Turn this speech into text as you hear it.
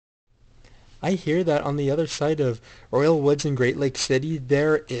I hear that on the other side of Royal Woods in Great Lake City,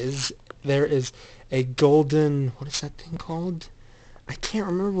 there is a golden, what is that thing called? I can't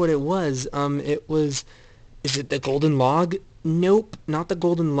remember what it was. It was, is it the golden log? Nope, not the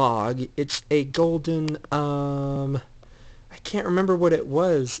golden log. It's a golden, I can't remember what it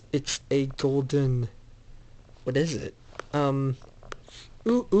was. It's a golden, what is it? Um,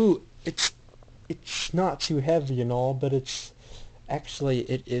 it's not too heavy and all, but it's actually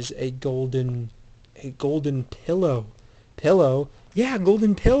it is a golden pillow. Pillow? Yeah,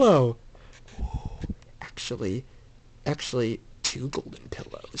 golden pillow. Actually, actually, two golden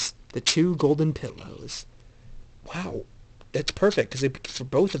pillows. The two golden pillows. Wow, that's perfect because it's for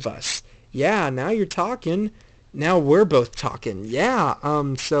both of us. Yeah, now you're talking. Now we're both talking. Yeah.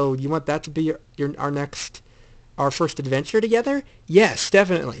 So you want that to be our first adventure together? Yes,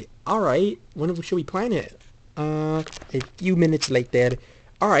 definitely. All right. When should we plan it? A few minutes later.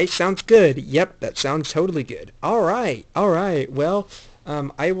 All right, sounds good. Yep, that sounds totally good. All right. All right. Well,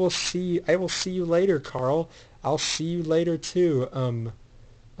 I will see you later, Carl. I'll see you later too.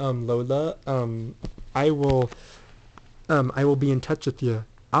 Lola. I will be in touch with you.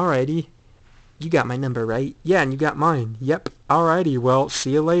 Alrighty. You got my number, right? Yeah, and you got mine. Yep. Alrighty. Well,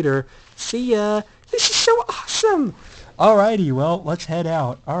 see you later. See ya. This is so awesome. Alrighty. Well, let's head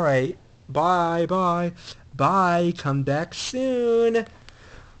out. Alright. Bye. Bye. Bye. Come back soon.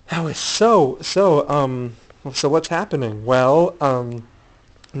 That was so what's happening? Well,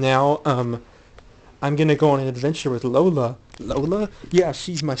 now, I'm gonna go on an adventure with Lola. Lola? Yeah,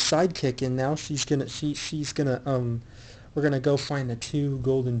 she's my sidekick, and now she's gonna, we're gonna go find the two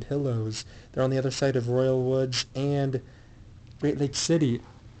golden pillows. They're on the other side of Royal Woods and Great Lake City.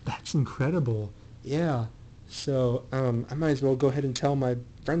 That's incredible. Yeah. So, I might as well go ahead and tell my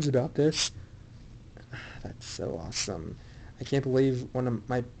friends about this. That's so awesome. I can't believe one of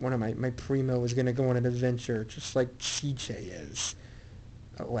my primo is gonna go on an adventure just like CJ is.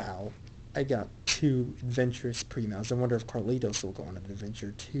 Oh, wow. I got two adventurous primos. I wonder if Carlitos will go on an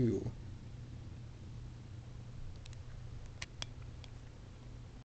adventure too.